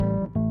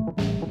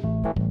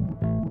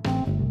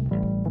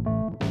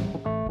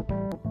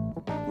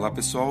Olá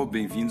pessoal,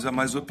 bem-vindos a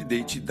mais um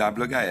update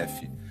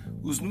WHF.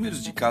 Os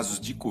números de casos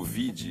de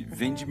Covid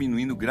vêm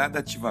diminuindo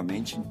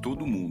gradativamente em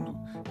todo o mundo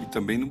e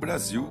também no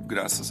Brasil,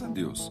 graças a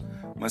Deus.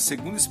 Mas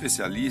segundo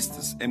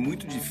especialistas, é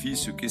muito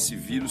difícil que esse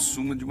vírus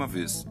suma de uma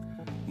vez.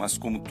 Mas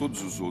como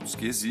todos os outros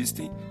que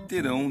existem,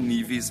 terão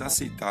níveis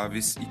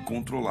aceitáveis e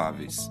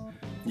controláveis.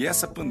 E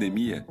essa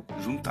pandemia,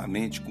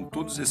 juntamente com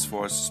todos os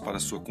esforços para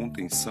sua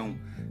contenção,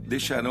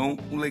 deixarão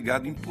um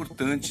legado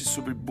importante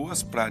sobre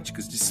boas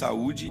práticas de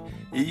saúde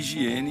e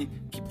higiene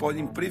que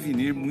podem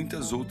prevenir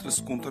muitas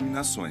outras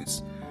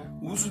contaminações.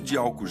 O uso de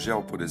álcool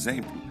gel, por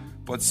exemplo,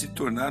 pode se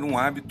tornar um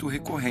hábito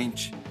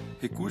recorrente.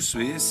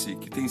 Recurso esse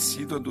que tem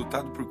sido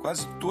adotado por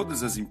quase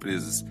todas as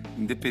empresas,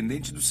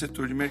 independente do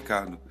setor de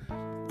mercado.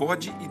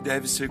 Pode e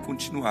deve ser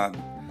continuado.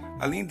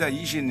 Além da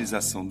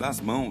higienização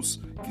das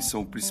mãos, que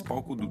são o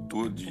principal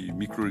condutor de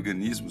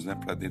micro-organismos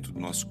para dentro do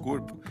nosso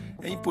corpo,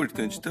 é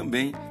importante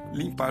também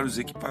limpar os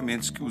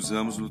equipamentos que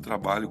usamos no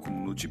trabalho,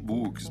 como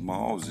notebooks,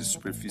 mouses,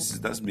 superfícies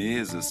das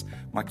mesas,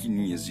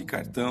 maquininhas de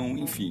cartão,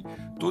 enfim,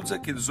 todos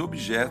aqueles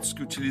objetos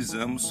que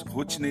utilizamos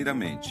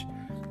rotineiramente.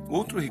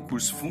 Outro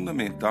recurso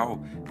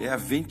fundamental é a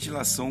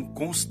ventilação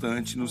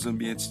constante nos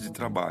ambientes de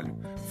trabalho.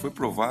 Foi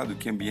provado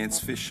que ambientes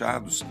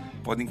fechados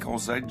podem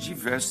causar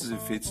diversos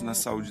efeitos na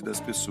saúde das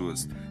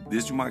pessoas,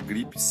 desde uma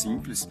gripe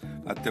simples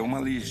até uma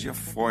alergia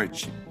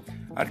forte.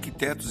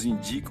 Arquitetos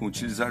indicam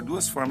utilizar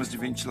duas formas de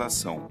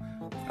ventilação: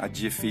 a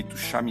de efeito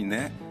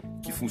chaminé,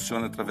 que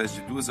funciona através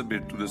de duas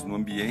aberturas no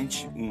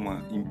ambiente,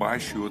 uma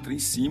embaixo e outra em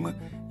cima,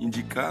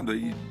 indicado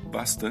aí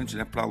bastante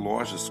para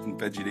lojas com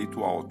pé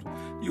direito alto.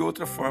 E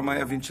outra forma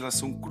é a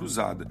ventilação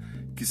cruzada,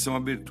 que são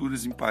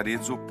aberturas em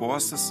paredes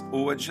opostas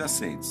ou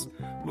adjacentes.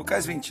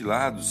 Locais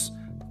ventilados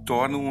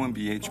tornam o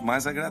ambiente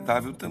mais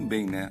agradável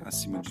também,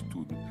 acima de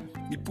tudo.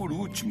 E por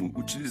último,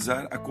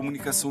 utilizar a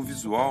comunicação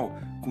visual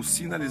com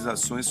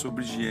sinalizações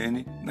sobre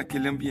higiene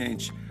naquele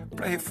ambiente,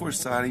 para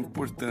reforçar a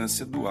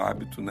importância do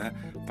hábito,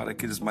 para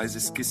aqueles mais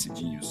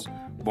esquecidinhos.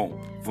 Bom,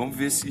 vamos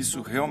ver se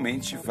isso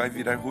realmente vai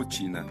virar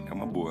rotina. É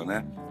uma boa,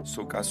 né?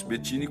 Sou Cássio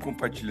Bettini,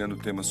 compartilhando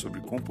temas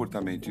sobre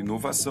comportamento e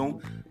inovação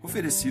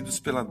oferecidos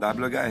pela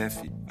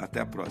WHF.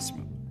 Até a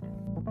próxima.